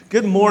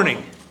Good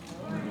morning.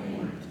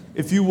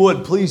 If you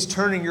would, please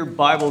turn in your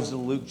Bibles to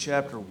Luke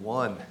chapter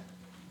 1.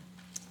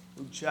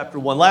 Luke chapter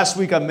 1. Last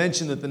week I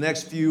mentioned that the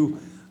next few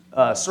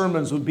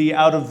sermons would be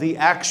out of the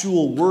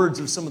actual words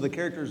of some of the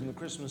characters in the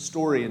Christmas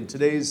story. And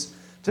today's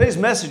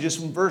message is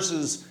from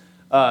verses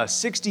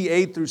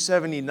 68 through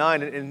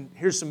 79. And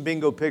here's some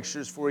bingo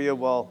pictures for you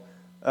while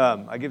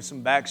I give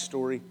some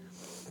backstory.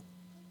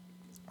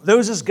 There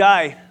was this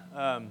guy,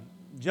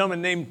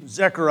 gentleman named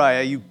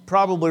Zechariah. You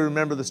probably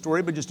remember the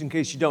story, but just in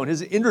case you don't,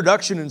 his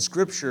introduction in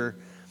Scripture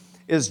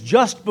is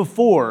just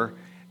before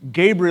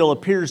Gabriel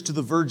appears to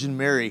the Virgin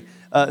Mary.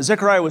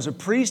 Zechariah was a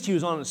priest. He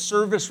was on a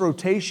service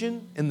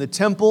rotation in the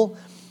temple,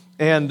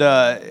 and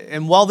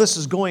while this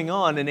is going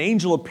on, an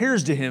angel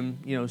appears to him,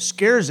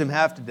 scares him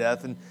half to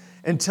death,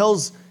 and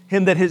tells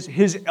him that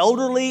his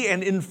elderly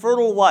and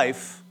infertile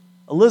wife,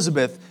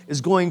 Elizabeth,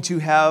 is going to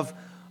have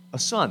a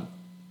son.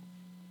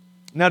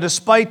 Now,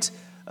 despite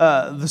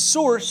the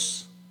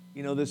source,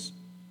 this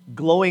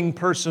glowing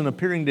person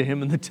appearing to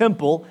him in the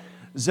temple,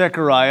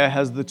 Zechariah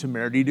has the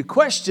temerity to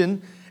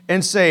question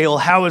and say, well,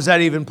 how is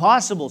that even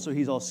possible? So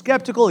he's all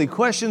skeptical. He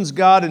questions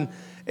God,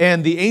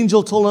 and the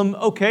angel told him,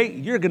 okay,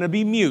 you're going to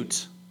be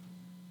mute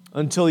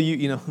until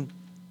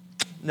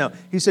No,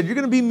 he said, you're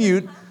going to be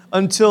mute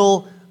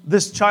until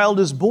this child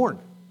is born.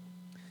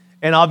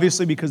 And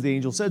obviously, because the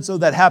angel said so,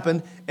 that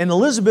happened. And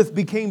Elizabeth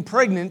became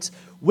pregnant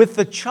with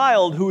the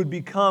child who would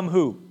become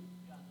who?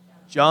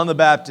 John the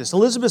Baptist.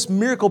 Elizabeth's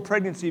miracle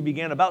pregnancy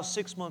began about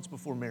 6 months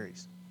before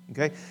Mary's.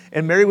 Okay?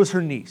 And Mary was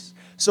her niece.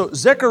 So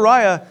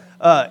Zechariah,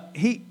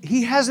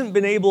 he hasn't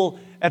been able,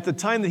 at the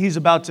time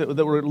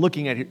that we're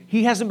looking at here,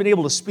 he hasn't been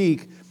able to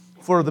speak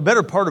for the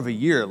better part of a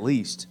year at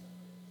least.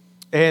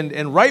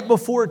 And right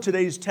before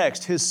today's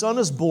text, his son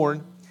is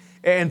born,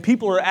 and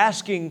people are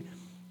asking,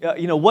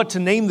 what to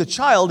name the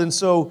child. And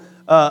so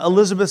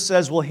Elizabeth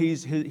says, well,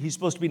 he's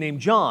supposed to be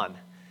named John.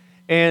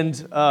 And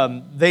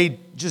they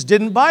just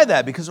didn't buy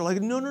that because they're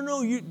like, no,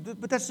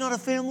 but that's not a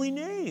family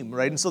name,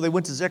 right? And so they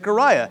went to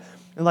Zechariah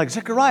and like,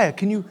 Zechariah,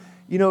 can you,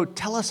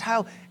 tell us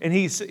how? And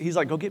he's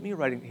like, go get me a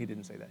writing. He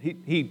didn't say that.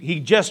 He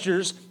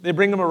gestures. They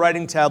bring him a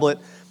writing tablet,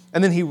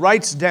 and then he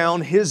writes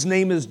down his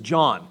name is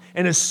John.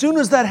 And as soon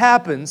as that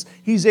happens,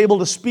 he's able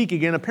to speak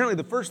again. Apparently,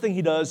 the first thing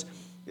he does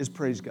is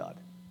praise God.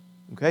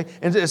 Okay?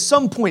 And at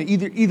some point,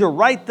 either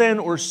right then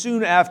or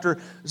soon after,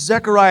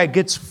 Zechariah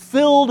gets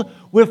filled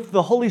with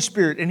the Holy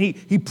Spirit, and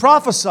he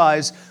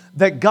prophesies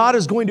that God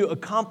is going to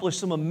accomplish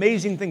some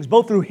amazing things,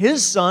 both through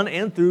his son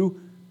and through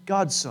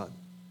God's son.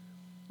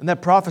 And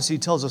that prophecy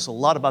tells us a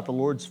lot about the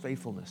Lord's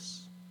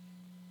faithfulness.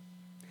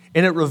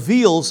 And it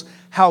reveals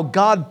how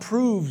God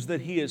proves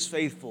that he is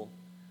faithful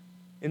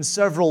in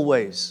several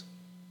ways.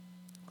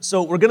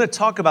 So we're going to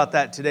talk about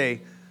that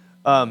today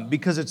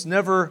because it's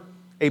never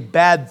a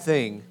bad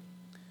thing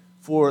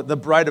for the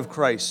bride of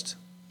Christ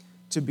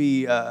to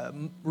be,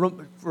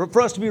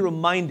 for us to be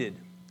reminded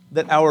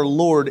that our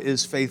Lord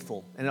is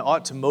faithful. And it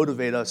ought to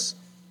motivate us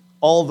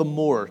all the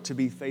more to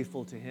be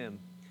faithful to him.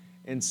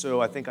 And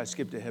so I think I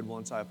skipped ahead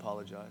once. I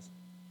apologize.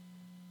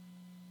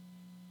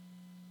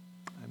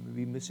 I may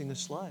be missing a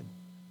slide.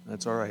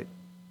 That's all right.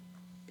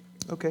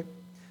 Okay.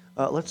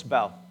 Let's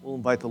bow. We'll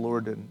invite the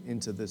Lord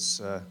into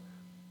this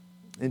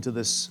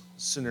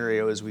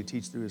scenario as we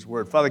teach through his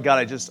word. Father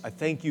God, I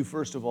thank you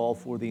first of all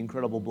for the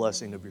incredible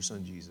blessing of your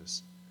son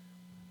Jesus.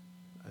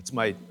 It's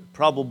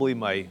probably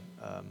my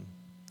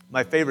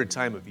favorite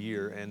time of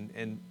year,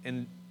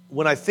 and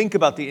when I think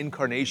about the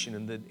incarnation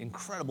and the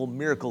incredible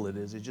miracle it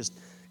is,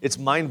 it's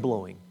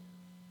mind-blowing.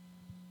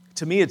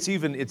 To me, it's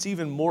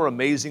even more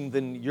amazing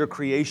than your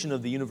creation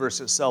of the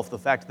universe itself, the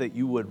fact that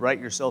you would write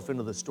yourself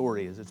into the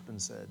story, as it's been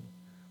said,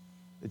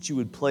 that you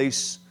would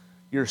place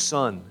your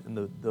son in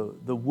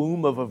the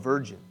womb of a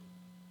virgin,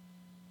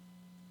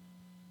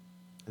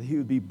 that he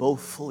would be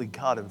both fully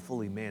God and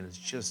fully man. It's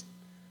just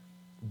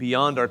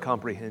beyond our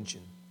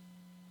comprehension.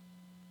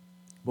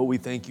 But we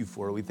thank you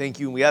for it. We thank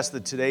you, and we ask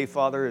that today,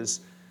 Father,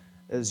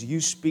 as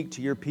you speak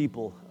to your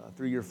people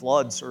through your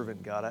flawed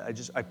servant, God,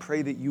 I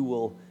pray that you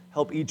will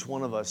help each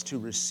one of us to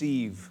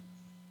receive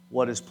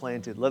what is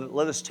planted.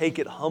 Let us take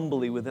it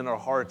humbly within our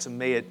hearts, and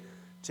may it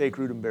take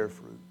root and bear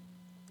fruit.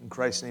 In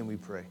Christ's name we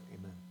pray.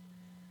 Amen.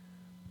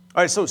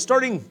 All right, so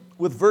starting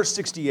with verse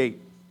 68,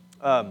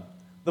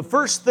 the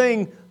first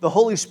thing the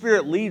Holy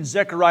Spirit leads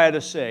Zechariah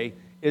to say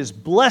is,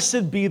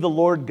 "Blessed be the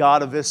Lord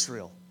God of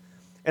Israel."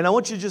 And I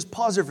want you to just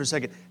pause there for a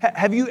second.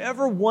 Have you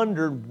ever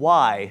wondered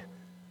why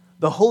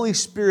the Holy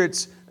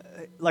Spirit's,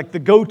 like the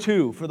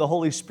go-to for the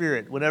Holy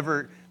Spirit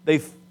whenever they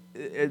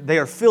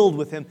are filled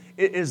with him,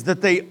 is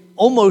that they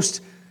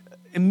almost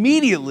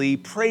immediately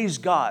praise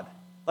God?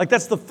 Like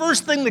that's the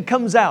first thing that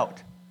comes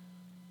out.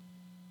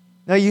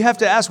 Now you have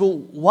to ask, well,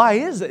 why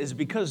is it? Is it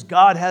because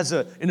God has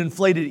an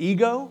inflated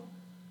ego?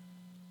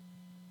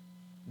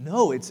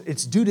 No,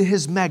 it's due to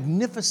his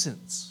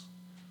magnificence.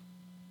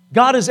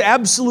 God is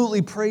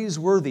absolutely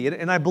praiseworthy.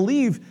 And I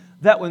believe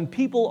that when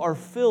people are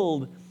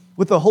filled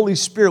with the Holy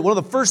Spirit, one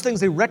of the first things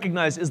they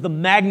recognize is the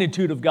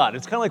magnitude of God.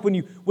 It's kind of like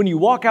when you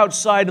walk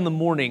outside in the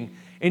morning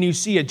and you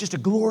see just a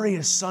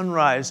glorious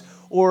sunrise,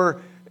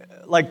 or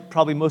like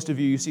probably most of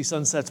you, you see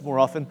sunsets more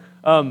often.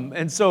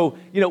 And so,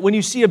 when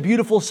you see a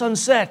beautiful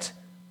sunset,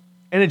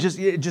 and it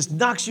just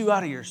knocks you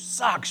out of your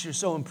socks, you're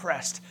so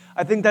impressed.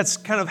 I think that's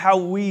kind of how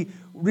we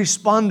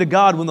respond to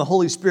God when the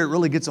Holy Spirit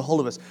really gets a hold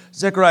of us.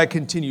 Zechariah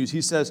continues.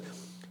 He says,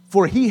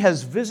 "For he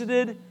has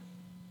visited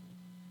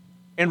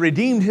and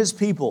redeemed his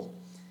people,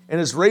 and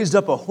has raised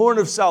up a horn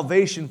of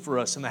salvation for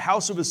us in the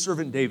house of his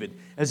servant David,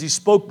 as he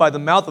spoke by the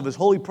mouth of his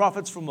holy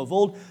prophets from of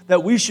old,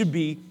 that we should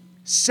be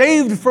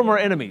saved from our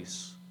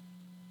enemies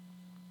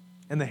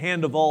and the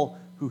hand of all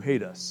who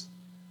hate us."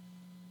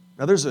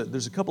 Now, there's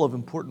a couple of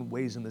important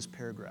ways in this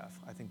paragraph,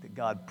 I think, that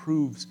God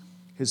proves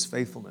his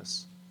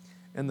faithfulness.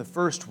 And the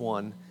first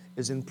one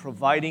is in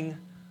providing,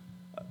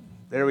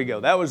 there we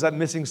go. That was that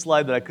missing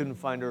slide that I couldn't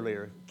find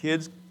earlier.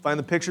 Kids, find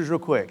the pictures real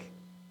quick.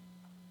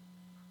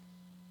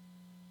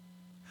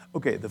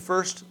 Okay, the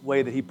first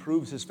way that he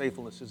proves his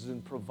faithfulness is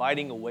in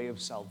providing a way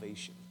of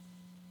salvation.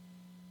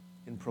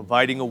 In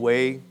providing a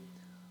way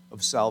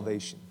of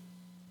salvation.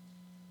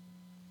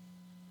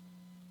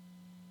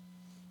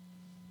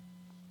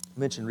 I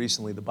mentioned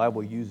recently the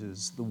Bible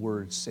uses the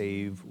word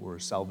save or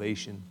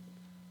salvation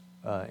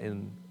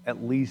in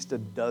at least a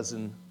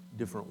dozen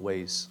different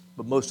ways.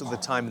 But most of the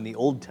time in the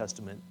Old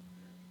Testament,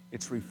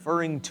 it's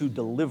referring to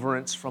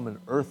deliverance from an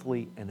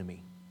earthly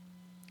enemy.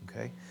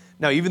 Okay?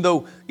 Now, even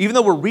though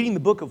we're reading the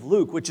book of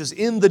Luke, which is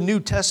in the New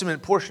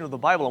Testament portion of the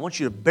Bible, I want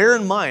you to bear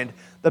in mind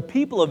the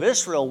people of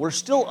Israel were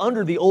still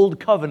under the old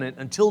covenant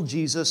until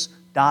Jesus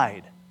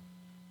died,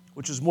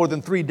 which was more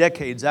than 3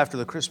 decades after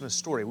the Christmas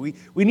story. We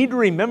need to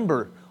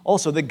remember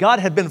also that God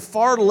had been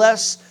far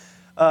less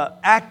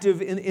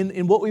active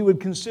in what we would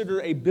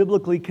consider a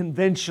biblically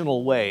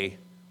conventional way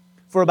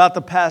for about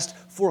the past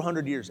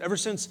 400 years, ever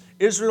since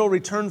Israel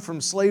returned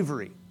from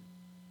slavery,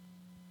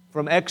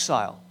 from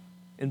exile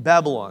in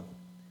Babylon.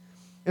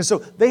 And so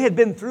they had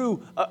been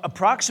through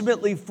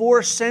approximately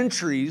 4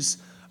 centuries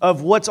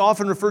of what's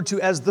often referred to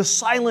as the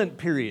silent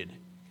period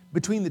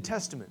between the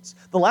Testaments.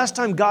 The last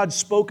time God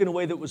spoke in a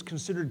way that was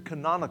considered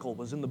canonical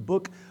was in the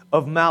book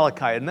of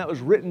Malachi, and that was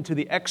written to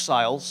the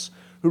exiles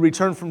who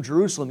returned from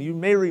Jerusalem. You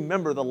may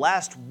remember the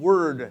last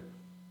word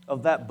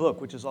of that book,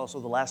 which is also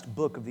the last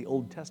book of the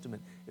Old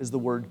Testament, is the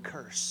word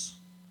curse.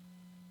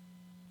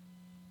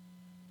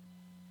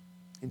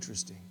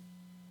 Interesting.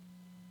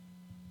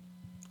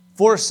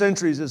 4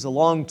 centuries is a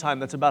long time.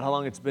 That's about how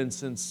long it's been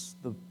since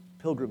the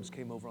Pilgrims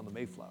came over on the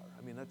Mayflower.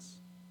 I mean, it's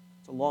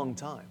a long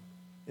time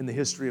in the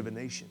history of a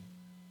nation.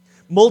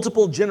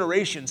 Multiple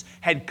generations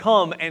had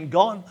come and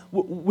gone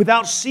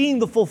without seeing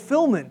the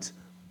fulfillment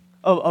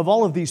of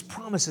all of these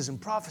promises and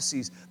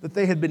prophecies that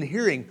they had been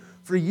hearing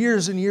for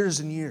years and years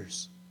and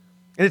years.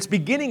 And it's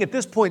beginning at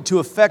this point to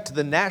affect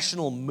the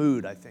national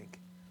mood, I think.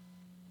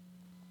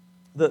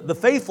 The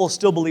faithful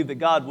still believe that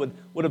God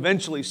would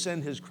eventually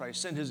send his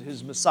Christ, send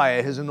his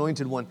Messiah, his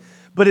anointed one.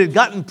 But it had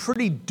gotten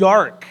pretty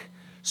dark,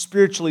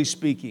 spiritually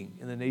speaking,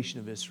 in the nation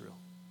of Israel.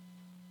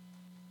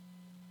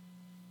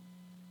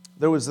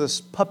 There was this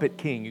puppet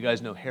king, you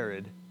guys know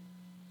Herod.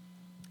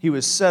 He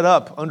was set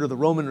up under the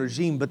Roman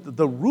regime, but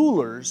the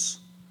rulers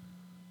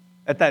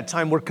at that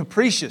time were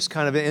capricious,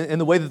 kind of in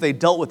the way that they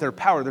dealt with their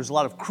power. There's a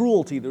lot of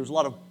cruelty, there's a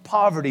lot of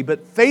poverty,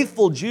 but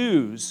faithful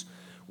Jews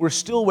were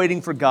still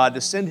waiting for God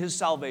to send his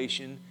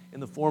salvation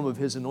in the form of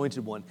his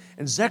anointed one.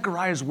 And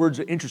Zechariah's words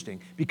are interesting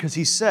because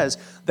he says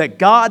that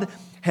God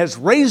has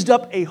raised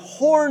up a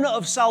horn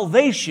of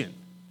salvation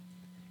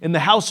in the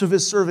house of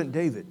his servant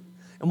David.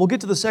 And we'll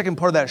get to the second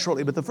part of that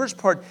shortly. But the first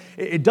part,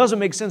 it doesn't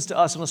make sense to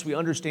us unless we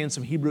understand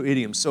some Hebrew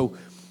idioms. So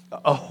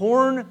a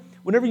horn,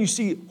 whenever you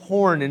see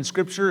horn in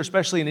Scripture,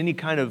 especially in any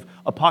kind of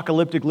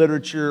apocalyptic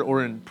literature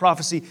or in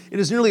prophecy, it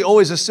is nearly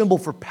always a symbol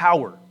for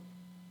power.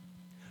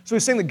 So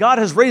he's saying that God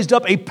has raised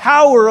up a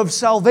power of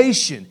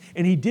salvation,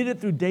 and he did it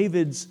through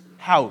David's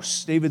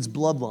house, David's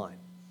bloodline.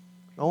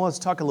 I want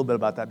to talk a little bit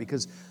about that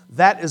because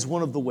that is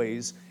one of the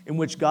ways in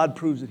which God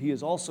proves that he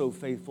is also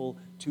faithful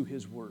to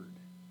his word.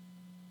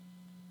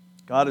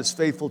 God is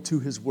faithful to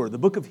his word. The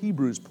book of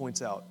Hebrews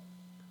points out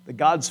that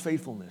God's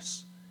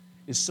faithfulness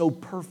is so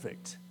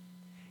perfect,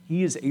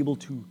 he is able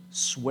to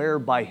swear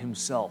by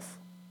himself,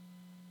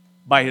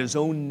 by his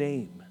own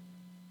name.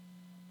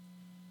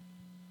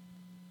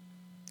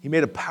 He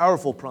made a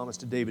powerful promise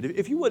to David.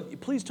 If you would,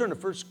 please turn to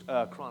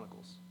 1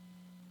 Chronicles.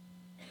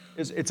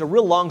 It's a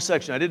real long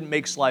section. I didn't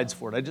make slides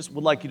for it. I just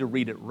would like you to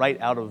read it right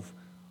out of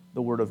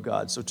the Word of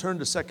God. So turn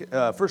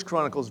to 1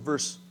 Chronicles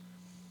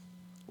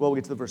we'll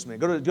get to the verse in a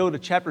minute. Go to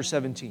chapter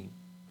 17,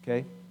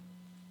 okay?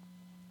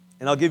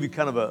 And I'll give you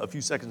kind of a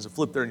few seconds to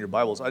flip there in your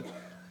Bibles.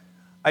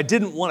 I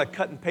didn't want to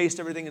cut and paste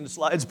everything into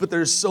slides, but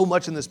there's so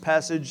much in this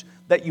passage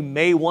that you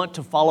may want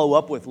to follow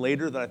up with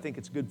later that I think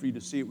it's good for you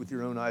to see it with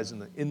your own eyes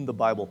in the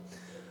Bible.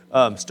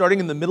 Starting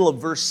in the middle of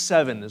verse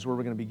 7 is where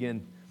we're going to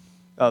begin.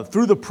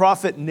 Through the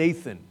prophet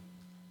Nathan,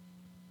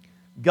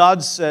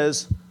 God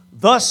says,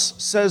 "Thus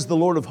says the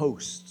Lord of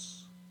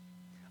hosts,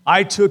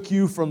 I took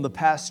you from the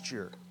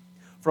pasture,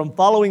 from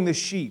following the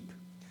sheep,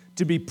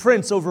 to be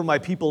prince over my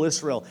people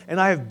Israel. And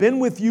I have been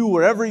with you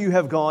wherever you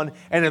have gone,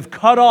 and have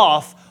cut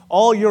off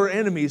all your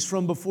enemies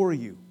from before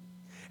you.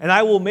 And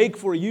I will make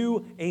for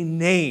you a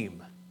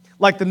name,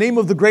 like the name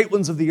of the great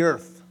ones of the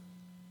earth.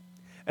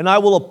 And I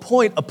will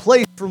appoint a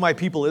place for my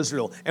people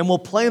Israel, and will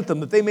plant them,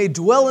 that they may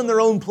dwell in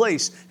their own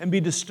place, and be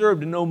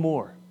disturbed no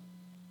more.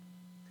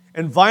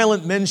 And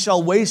violent men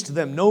shall waste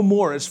them no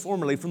more as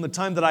formerly, from the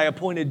time that I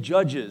appointed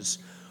judges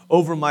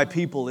over my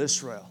people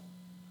Israel.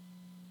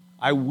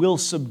 I will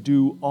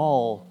subdue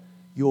all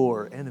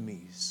your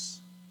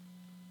enemies.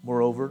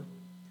 Moreover,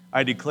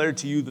 I declare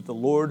to you that the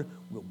Lord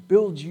will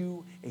build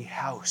you a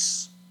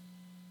house.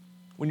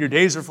 When your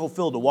days are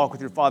fulfilled to walk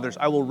with your fathers,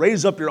 I will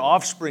raise up your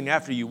offspring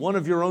after you, one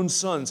of your own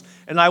sons,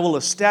 and I will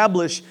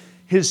establish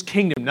his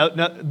kingdom.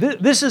 Now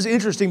this is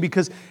interesting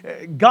because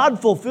God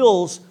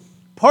fulfills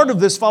part of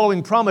this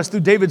following promise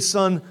through David's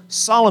son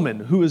Solomon,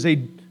 who is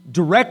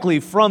directly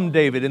from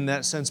David in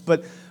that sense,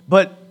 but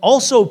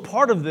also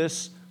part of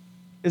this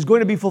is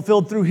going to be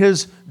fulfilled through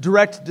his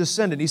direct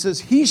descendant. He says,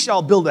 he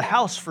shall build a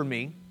house for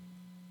me,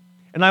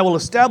 and I will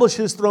establish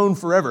his throne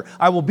forever.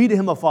 I will be to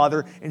him a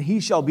father, and he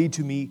shall be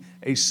to me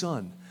a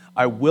son.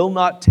 I will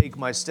not take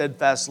my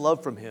steadfast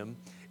love from him,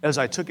 as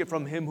I took it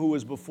from him who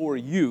was before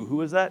you.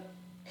 Who is that?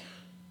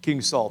 King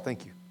Saul,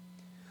 thank you.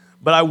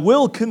 But I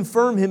will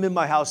confirm him in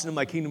my house and in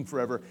my kingdom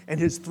forever, and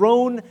his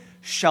throne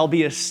shall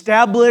be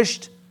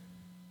established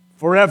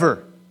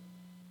forever.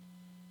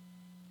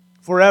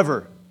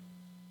 Forever.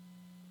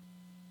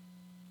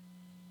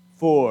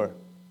 Forever.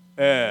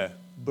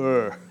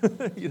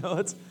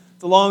 It's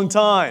a long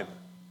time.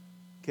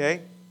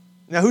 Okay?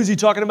 Now, who's he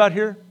talking about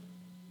here?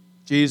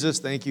 Jesus,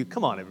 thank you.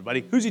 Come on,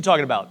 everybody. Who's he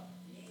talking about?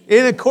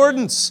 In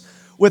accordance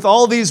with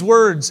all these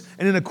words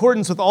and in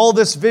accordance with all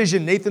this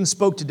vision, Nathan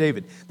spoke to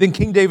David. Then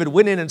King David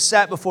went in and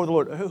sat before the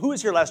Lord. Who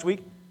was here last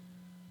week?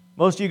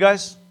 Most of you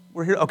guys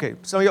were here? Okay,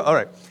 some of you, all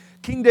right.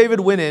 King David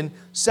went in,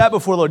 sat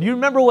before the Lord. You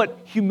remember what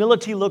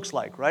humility looks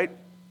like, right?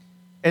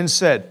 And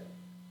said,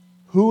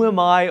 who am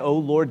I, O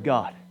Lord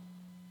God?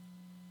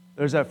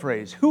 There's that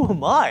phrase. Who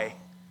am I?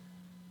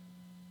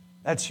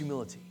 That's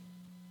humility.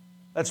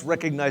 That's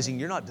recognizing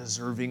you're not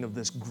deserving of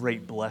this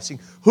great blessing.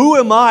 Who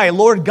am I,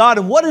 Lord God,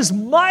 and what is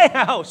my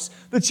house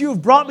that you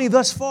have brought me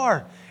thus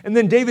far? And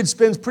then David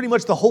spends pretty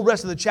much the whole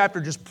rest of the chapter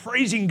just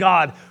praising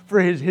God for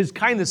his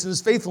kindness and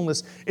his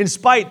faithfulness in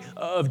spite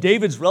of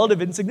David's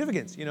relative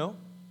insignificance,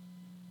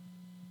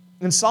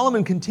 And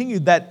Solomon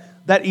continued that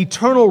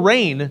eternal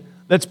reign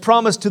that's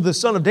promised to the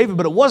son of David,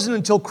 but it wasn't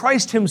until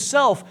Christ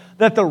himself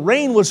that the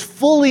reign was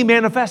fully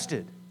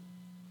manifested.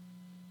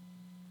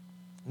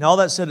 Now, all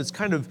that said, it's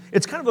kind of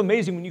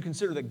amazing when you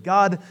consider that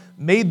God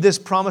made this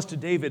promise to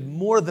David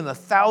more than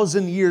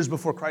 1,000 years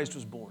before Christ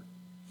was born.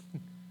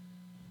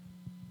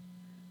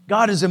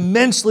 God is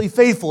immensely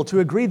faithful to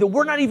agree that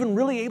we're not even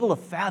really able to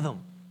fathom.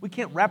 We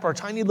can't wrap our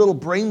tiny little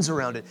brains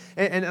around it.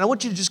 And I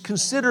want you to just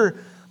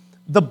consider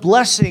the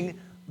blessing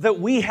that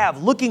we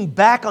have looking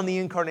back on the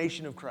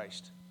incarnation of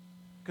Christ.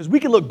 Because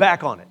we can look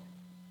back on it.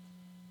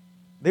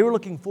 They were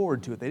looking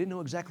forward to it. They didn't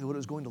know exactly what it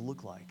was going to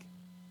look like.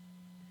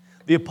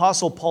 The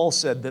Apostle Paul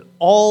said that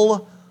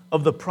all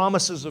of the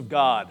promises of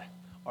God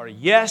are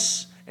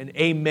yes and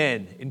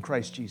amen in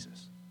Christ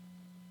Jesus.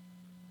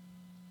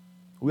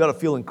 We ought to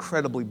feel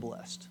incredibly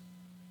blessed.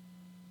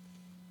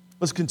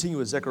 Let's continue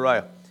with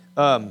Zechariah.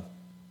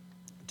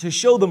 To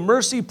show the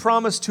mercy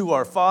promised to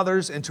our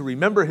fathers and to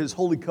remember his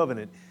holy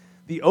covenant,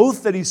 the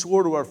oath that he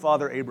swore to our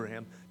father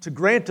Abraham, to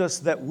grant us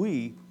that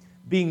we,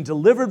 being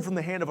delivered from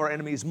the hand of our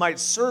enemies, might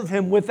serve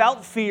him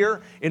without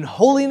fear in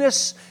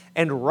holiness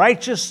and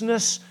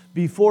righteousness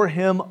before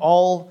him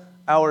all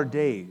our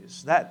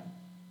days. That,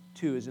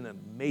 too, is an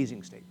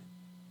amazing statement.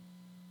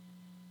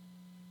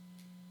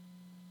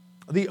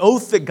 The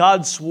oath that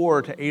God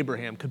swore to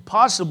Abraham could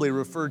possibly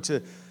refer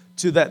to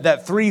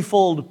that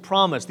threefold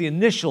promise, the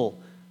initial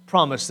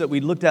promise that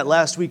we looked at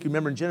last week,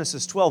 remember in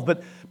Genesis 12.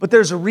 But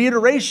there's a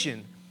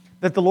reiteration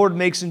that the Lord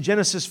makes in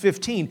Genesis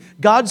 15.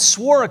 God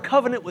swore a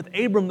covenant with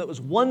Abram that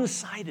was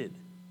one-sided.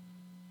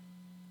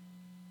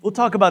 We'll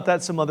talk about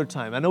that some other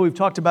time. I know we've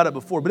talked about it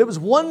before, but it was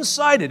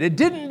one-sided. It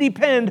didn't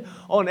depend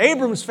on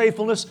Abram's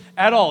faithfulness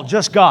at all,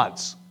 just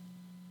God's.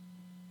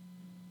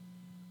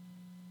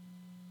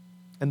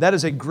 And that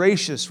is a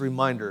gracious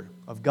reminder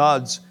of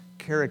God's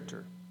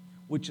character,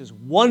 which is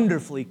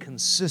wonderfully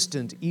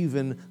consistent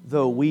even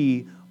though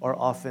we are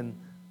often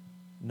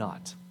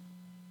not.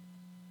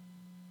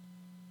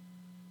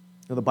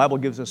 Now, the Bible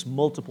gives us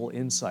multiple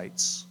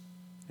insights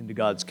into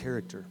God's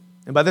character.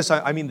 And by this,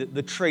 I mean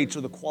the traits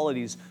or the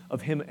qualities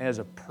of him as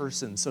a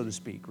person, so to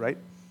speak, right?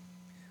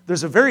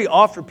 There's a very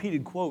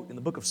oft-repeated quote in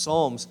the book of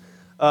Psalms.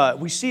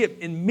 We see it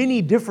in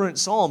many different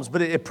Psalms,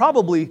 but it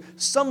probably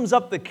sums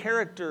up the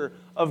character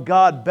of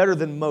God better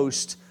than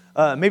most.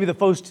 Maybe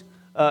the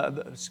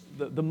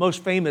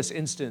most famous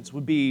instance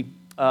would be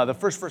the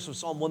first verse of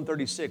Psalm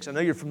 136. I know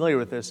you're familiar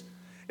with this.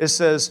 It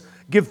says,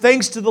 "Give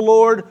thanks to the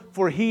Lord,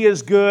 for he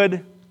is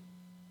good.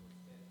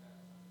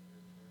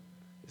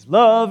 His His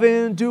love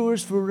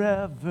endures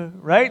forever,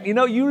 right? You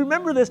know, you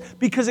remember this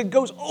because it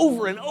goes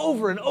over and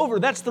over and over.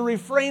 That's the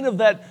refrain of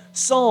that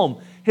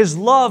psalm. His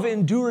love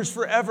endures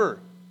forever.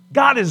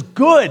 God is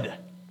good,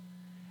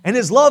 and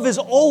His love is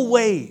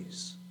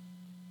always.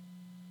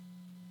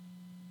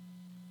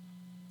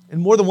 In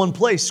more than one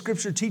place,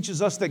 Scripture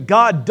teaches us that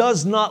God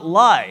does not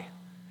lie.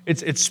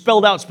 It's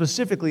spelled out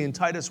specifically in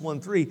Titus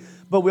 1:3,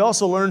 but we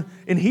also learn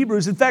in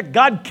Hebrews, in fact,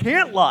 God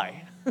can't lie.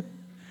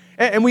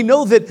 And we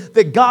know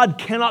that God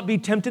cannot be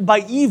tempted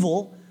by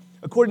evil,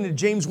 according to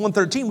James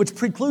 1:13, which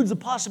precludes the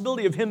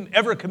possibility of Him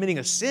ever committing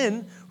a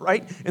sin,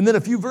 right? And then a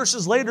few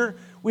verses later,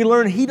 we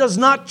learn He does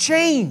not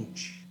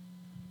change.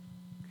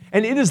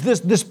 And it is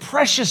this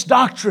precious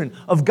doctrine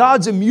of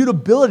God's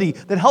immutability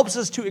that helps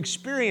us to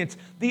experience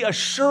the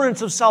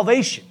assurance of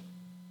salvation.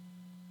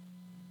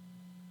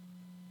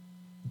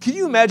 Can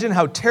you imagine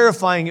how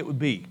terrifying it would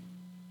be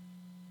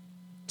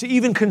to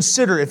even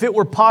consider if it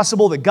were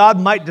possible that God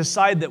might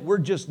decide that we're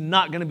just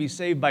not going to be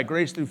saved by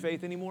grace through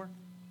faith anymore?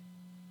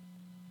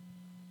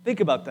 Think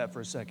about that for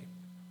a second.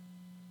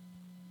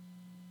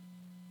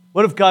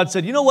 What if God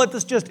said, you know what,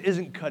 this just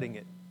isn't cutting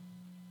it?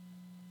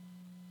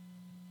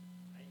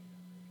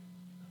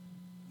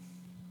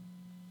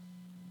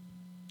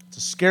 It's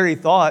a scary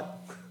thought.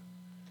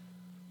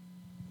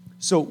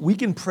 So we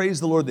can praise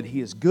the Lord that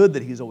He is good,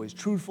 that He is always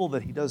truthful,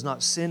 that He does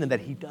not sin, and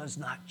that He does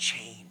not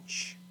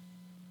change.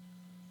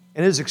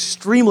 And it is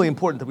extremely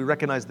important that we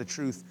recognize the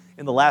truth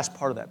in the last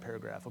part of that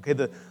paragraph. Okay,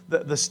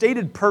 the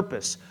stated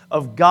purpose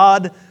of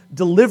God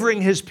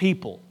delivering His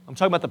people, I'm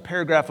talking about the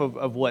paragraph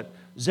of what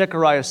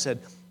Zechariah said.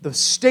 The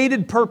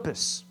stated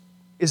purpose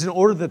is in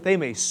order that they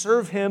may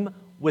serve Him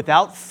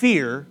without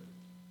fear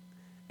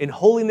in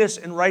holiness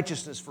and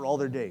righteousness for all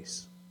their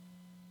days.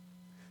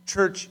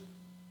 Church,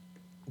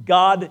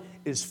 God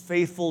is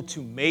faithful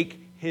to make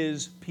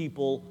His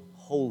people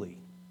holy.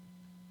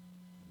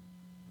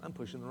 I'm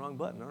pushing the wrong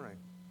button, aren't I?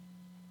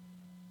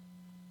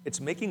 It's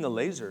making a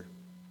laser.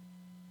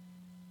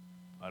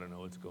 I don't know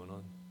what's going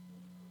on.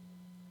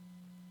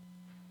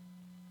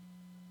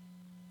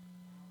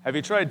 Have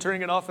you tried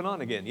turning it off and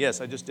on again? Yes,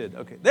 I just did.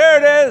 Okay,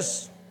 there it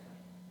is.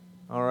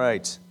 All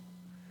right.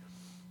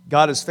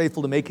 God is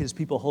faithful to make His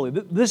people holy.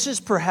 This is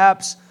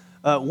perhaps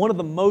one of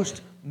the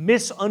most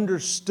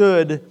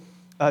misunderstood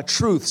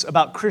truths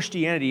about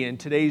Christianity in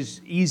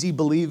today's easy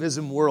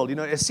believism world. You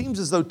know, it seems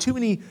as though too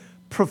many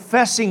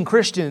professing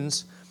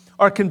Christians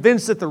are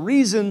convinced that the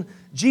reason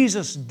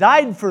Jesus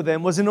died for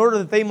them was in order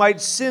that they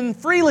might sin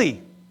freely,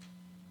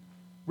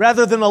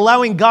 rather than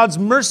allowing God's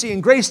mercy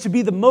and grace to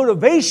be the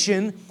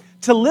motivation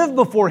to live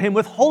before Him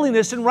with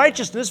holiness and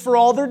righteousness for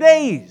all their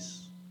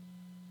days.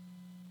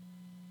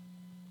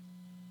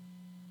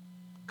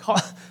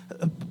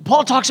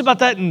 Paul talks about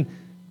that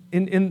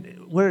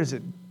in where is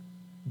it?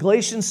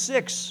 Galatians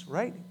 6,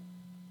 right?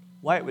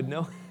 Wyatt would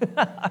know.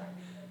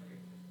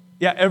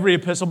 Yeah, every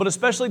epistle, but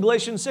especially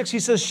Galatians 6. He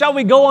says, shall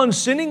we go on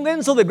sinning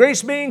then so that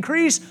grace may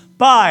increase?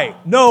 By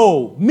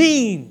no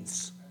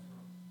means.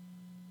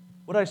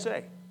 What did I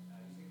say?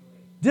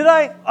 Did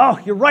I? Oh,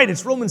 you're right.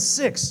 It's Romans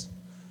 6.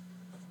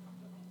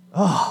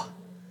 Oh.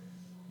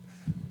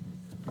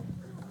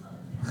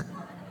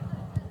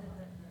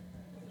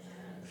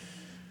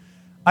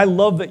 I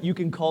love that you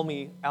can call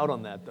me out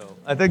on that, though.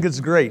 I think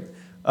it's great.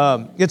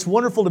 It's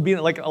wonderful to be,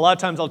 like, a lot of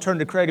times I'll turn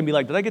to Craig and be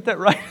like, did I get that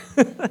right?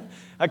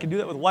 I can do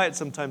that with Wyatt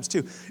sometimes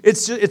too.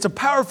 It's a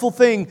powerful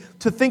thing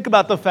to think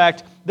about the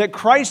fact that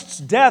Christ's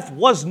death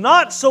was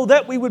not so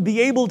that we would be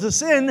able to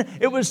sin.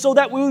 It was so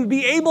that we would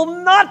be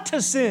able not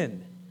to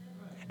sin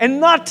and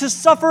not to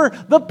suffer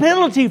the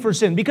penalty for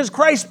sin, because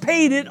Christ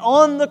paid it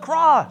on the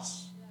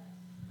cross.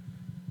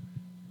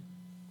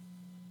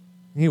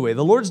 Anyway,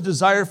 the Lord's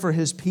desire for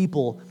His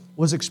people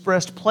was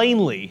expressed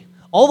plainly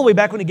all the way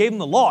back when He gave them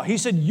the law. He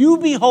said, you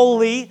be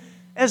holy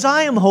as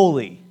I am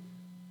holy.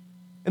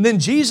 And then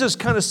Jesus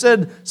kind of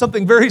said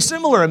something very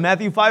similar in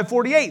Matthew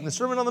 5:48 in the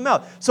Sermon on the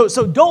Mount. So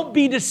don't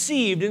be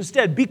deceived.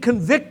 Instead, be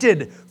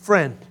convicted,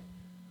 friend.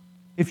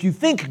 If you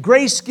think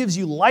grace gives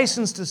you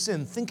license to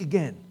sin, think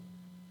again.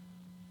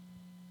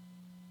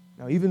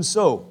 Now, even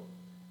so,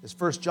 as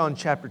 1 John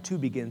chapter 2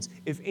 begins,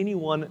 if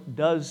anyone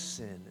does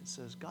sin, it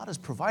says God has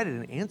provided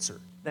an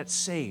answer that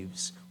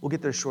saves. We'll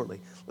get there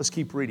shortly. Let's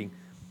keep reading.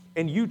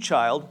 And you,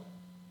 child,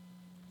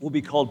 will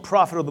be called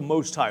prophet of the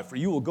Most High, for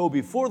you will go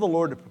before the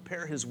Lord to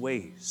prepare His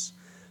ways,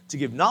 to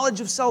give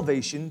knowledge of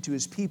salvation to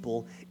His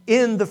people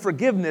in the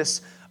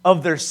forgiveness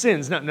of their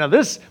sins. Now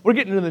this, we're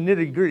getting into the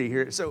nitty-gritty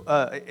here. So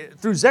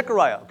through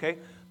Zechariah, okay,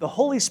 the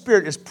Holy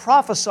Spirit is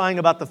prophesying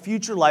about the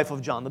future life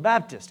of John the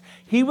Baptist.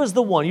 He was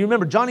the one, you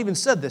remember, John even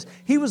said this,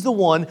 he was the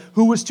one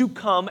who was to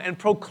come and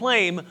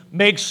proclaim,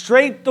 make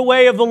straight the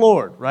way of the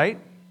Lord, right?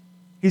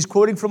 He's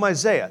quoting from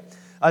Isaiah.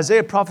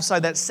 Isaiah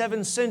prophesied that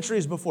 7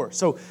 centuries before.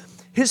 So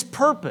his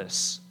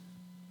purpose,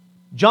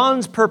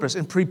 John's purpose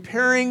in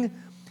preparing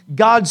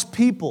God's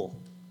people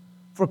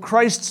for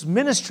Christ's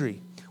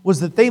ministry was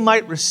that they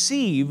might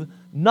receive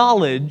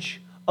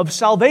knowledge of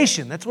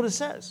salvation. That's what it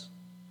says.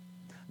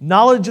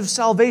 knowledge of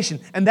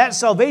salvation. And that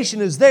salvation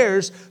is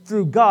theirs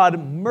through God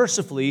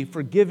mercifully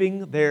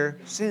forgiving their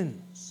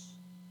sins.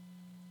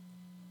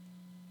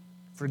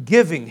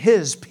 Forgiving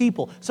His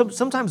people.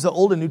 Sometimes the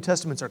Old and New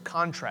Testaments are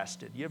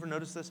contrasted. You ever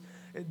notice this?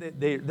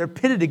 They're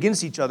pitted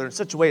against each other in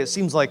such a way it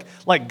seems like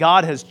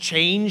God has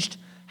changed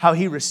how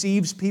He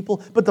receives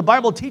people. But the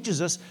Bible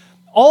teaches us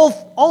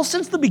all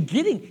since the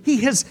beginning,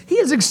 He has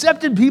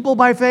accepted people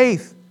by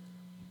faith.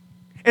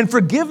 And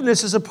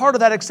forgiveness is a part of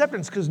that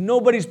acceptance because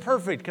nobody's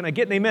perfect. Can I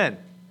get an amen?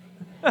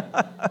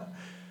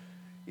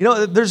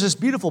 There's this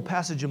beautiful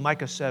passage in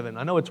Micah 7.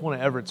 I know it's one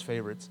of Everett's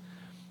favorites.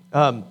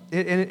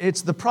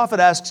 It's the prophet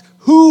asks,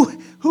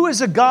 Who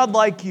is a God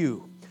like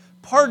you,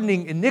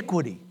 pardoning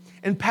iniquity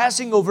and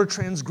passing over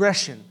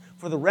transgression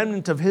for the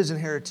remnant of His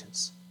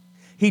inheritance?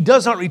 He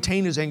does not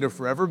retain His anger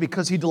forever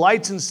because He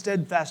delights in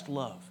steadfast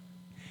love.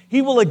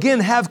 He will again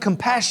have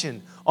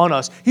compassion on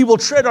us. He will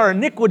tread our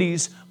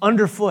iniquities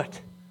underfoot.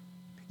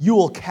 You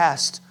will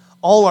cast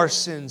all our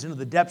sins into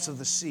the depths of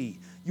the sea.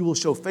 You will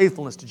show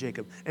faithfulness to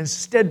Jacob and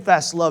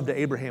steadfast love to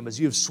Abraham as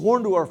you have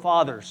sworn to our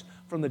fathers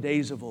from the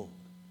days of old.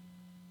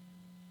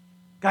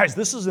 Guys,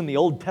 this is in the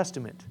Old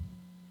Testament.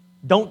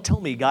 Don't tell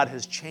me God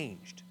has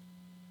changed.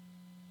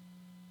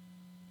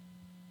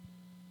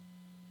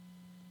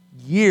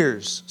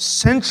 Years,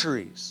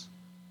 centuries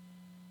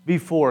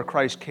before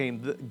Christ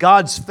came,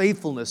 God's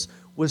faithfulness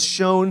was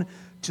shown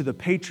to the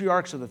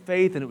patriarchs of the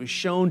faith, and it was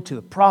shown to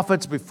the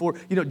prophets before,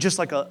 just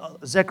like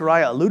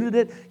Zechariah alluded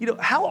it.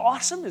 How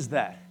awesome is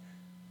that?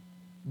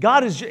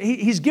 God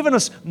He's given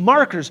us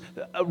markers,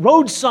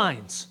 road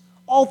signs,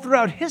 all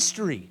throughout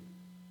history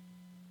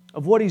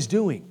of what He's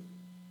doing.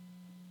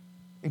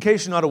 In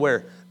case you're not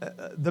aware,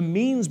 the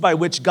means by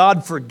which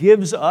God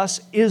forgives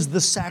us is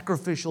the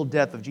sacrificial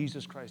death of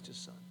Jesus Christ, His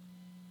Son.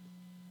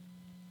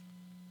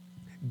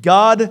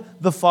 God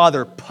the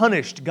Father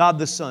punished God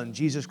the Son,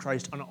 Jesus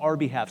Christ, on our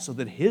behalf so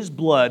that His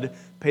blood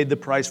paid the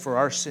price for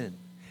our sin.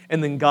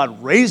 And then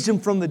God raised Him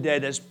from the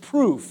dead as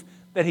proof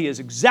that He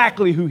is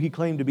exactly who He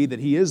claimed to be, that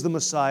He is the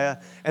Messiah,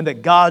 and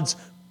that God's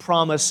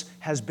promise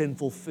has been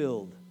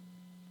fulfilled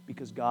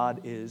because God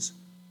is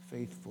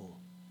faithful.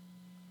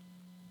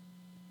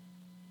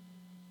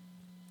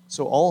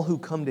 So all who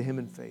come to Him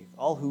in faith,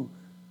 all who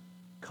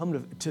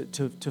come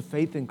to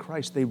faith in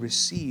Christ, they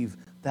receive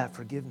that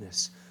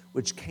forgiveness,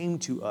 which came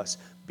to us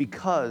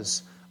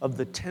because of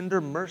the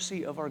tender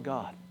mercy of our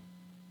God,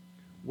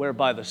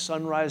 whereby the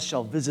sunrise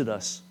shall visit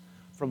us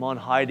from on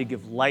high to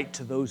give light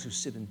to those who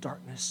sit in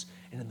darkness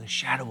and in the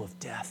shadow of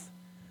death,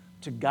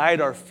 to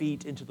guide our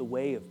feet into the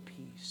way of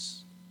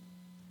peace.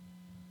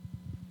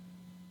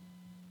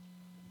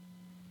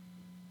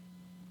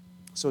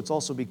 So it's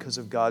also because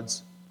of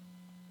God's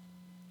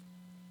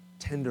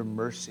tender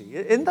mercy.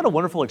 Isn't that a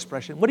wonderful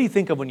expression? What do you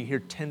think of when you hear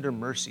tender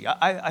mercy?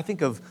 I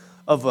think of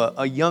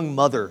a young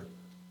mother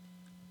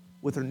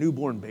with her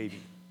newborn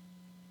baby.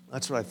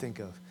 That's what I think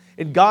of.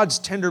 In God's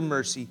tender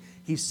mercy,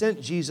 He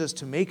sent Jesus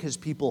to make His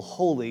people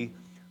holy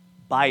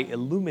by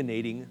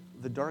illuminating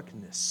the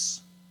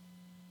darkness.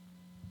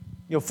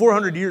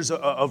 400 years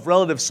of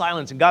relative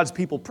silence, and God's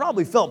people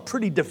probably felt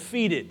pretty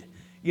defeated,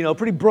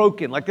 pretty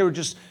broken, like they were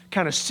just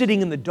kind of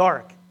sitting in the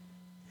dark.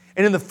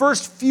 And in the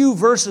first few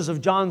verses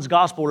of John's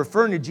Gospel,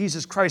 referring to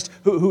Jesus Christ,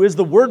 who is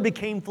the Word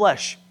became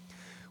flesh,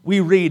 we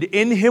read,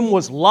 "In Him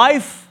was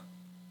life,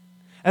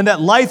 and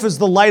that life is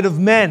the light of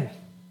men.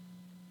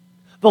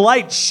 The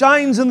light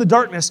shines in the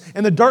darkness,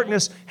 and the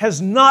darkness has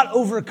not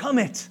overcome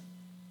it."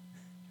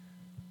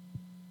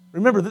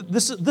 Remember,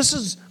 this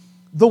is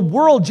the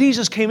world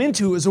Jesus came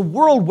into, is a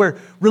world where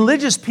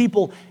religious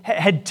people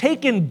had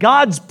taken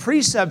God's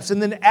precepts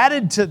and then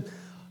added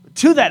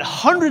to that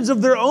hundreds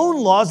of their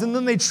own laws, and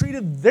then they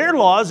treated their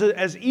laws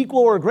as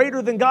equal or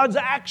greater than God's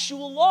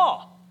actual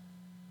law.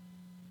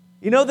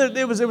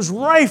 It was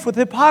rife with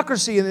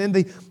hypocrisy, and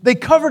they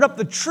covered up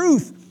the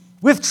truth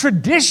with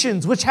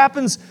traditions, which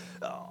happens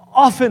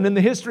often in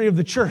the history of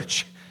the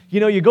church.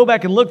 You go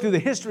back and look through the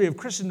history of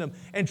Christendom,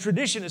 and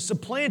tradition has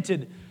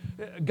supplanted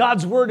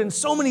God's word in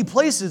so many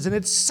places, and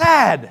it's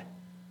sad.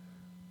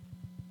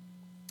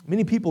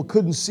 Many people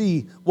couldn't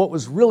see what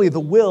was really the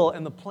will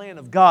and the plan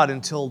of God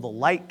until the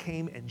light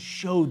came and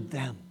showed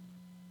them.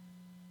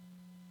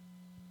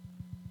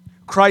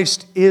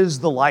 Christ is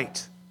the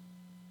light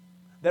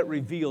that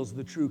reveals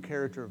the true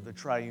character of the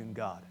triune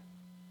God.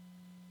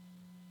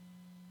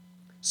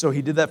 So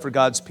He did that for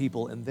God's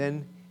people, and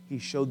then He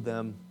showed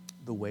them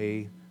the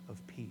way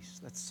of peace.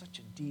 That's such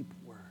a deep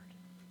word.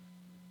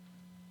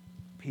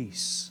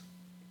 Peace.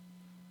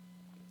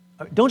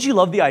 Don't you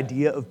love the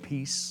idea of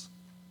peace?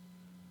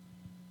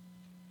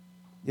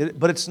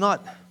 But it's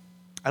not,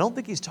 I don't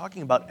think He's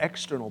talking about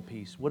external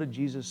peace. What did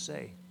Jesus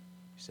say?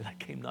 He said, "I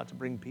came not to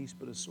bring peace,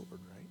 but a sword,"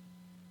 right?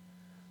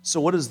 So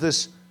what is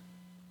this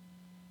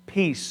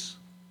peace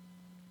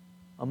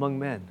among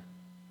men?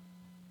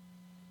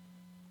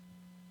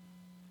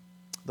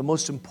 The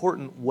most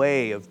important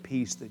way of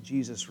peace that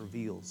Jesus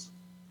reveals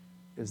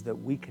is that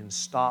we can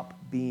stop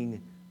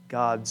being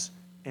God's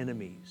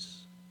enemies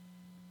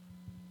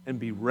and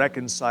be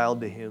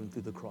reconciled to Him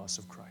through the cross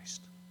of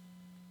Christ.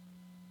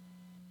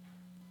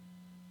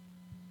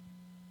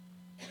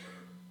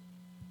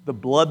 The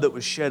blood that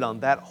was shed on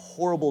that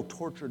horrible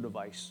torture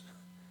device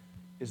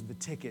is the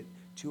ticket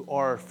to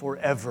our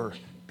forever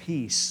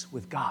peace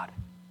with God.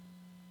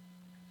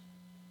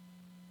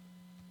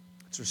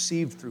 It's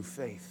received through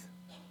faith.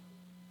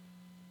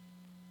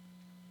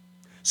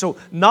 So,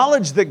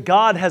 knowledge that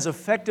God has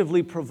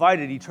effectively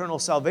provided eternal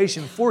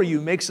salvation for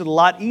you makes it a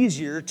lot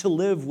easier to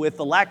live with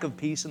the lack of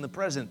peace in the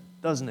present,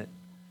 doesn't it?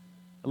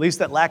 At least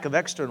that lack of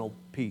external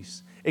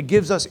peace. It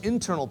gives us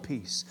internal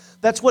peace.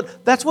 That's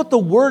what the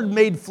Word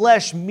made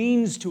flesh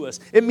means to us.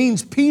 It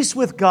means peace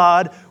with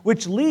God,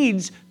 which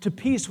leads to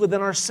peace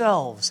within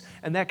ourselves,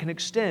 and that can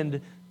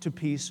extend to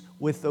peace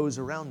with those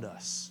around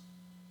us.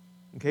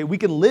 Okay, we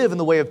can live in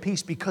the way of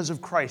peace because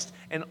of Christ,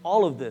 and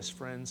all of this,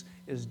 friends,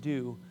 is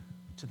due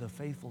to the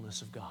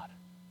faithfulness of God.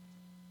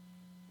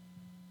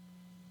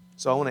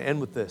 So I want to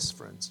end with this,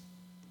 friends.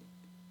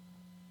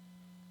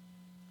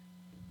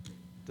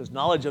 Does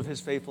knowledge of His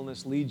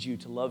faithfulness lead you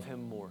to love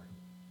Him more?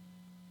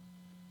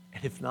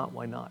 And if not,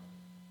 why not?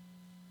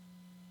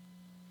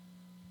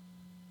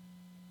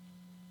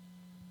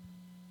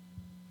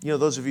 You know,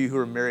 those of you who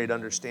are married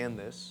understand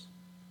this,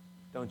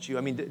 don't you?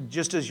 I mean,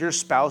 just as your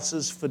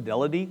spouse's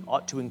fidelity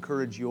ought to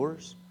encourage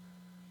yours,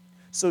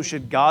 so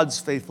should God's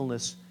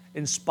faithfulness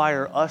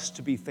inspire us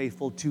to be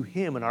faithful to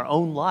Him in our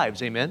own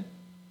lives. Amen?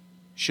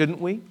 Shouldn't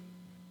we?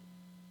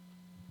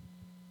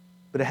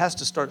 But it has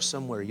to start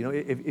somewhere. You know,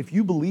 if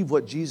you believe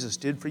what Jesus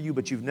did for you,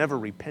 but you've never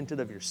repented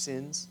of your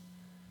sins,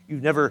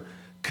 you've never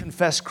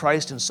confessed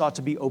Christ and sought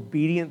to be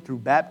obedient through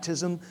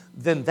baptism,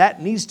 then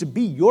that needs to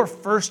be your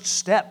first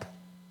step.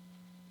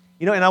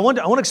 You know, and I want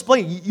to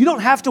explain, you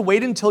don't have to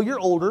wait until you're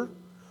older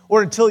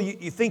or until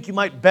you think you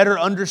might better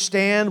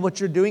understand what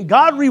you're doing.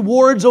 God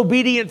rewards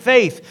obedient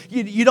faith.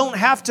 You don't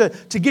have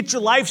to get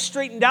your life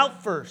straightened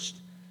out first.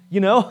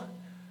 You know,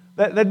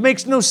 that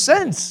makes no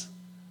sense.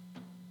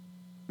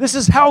 This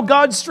is how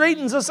God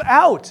straightens us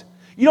out.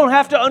 You don't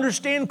have to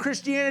understand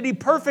Christianity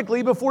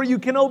perfectly before you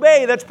can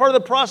obey. That's part of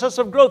the process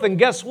of growth. And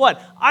guess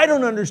what? I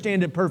don't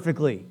understand it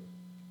perfectly.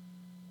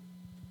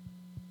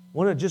 I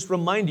want to just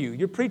remind you,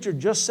 your preacher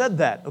just said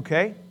that,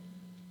 okay?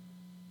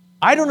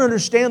 I don't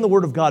understand the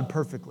Word of God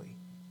perfectly,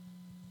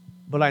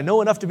 but I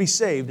know enough to be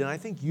saved, and I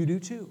think you do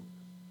too.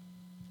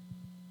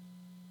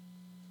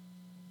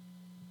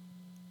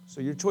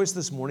 So your choice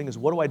this morning is,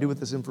 what do I do with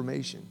this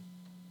information?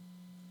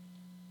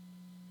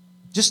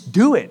 Just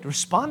do it.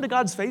 Respond to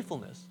God's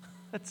faithfulness.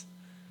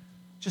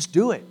 Just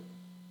do it.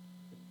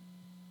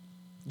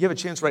 You have a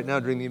chance right now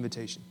during the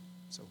invitation.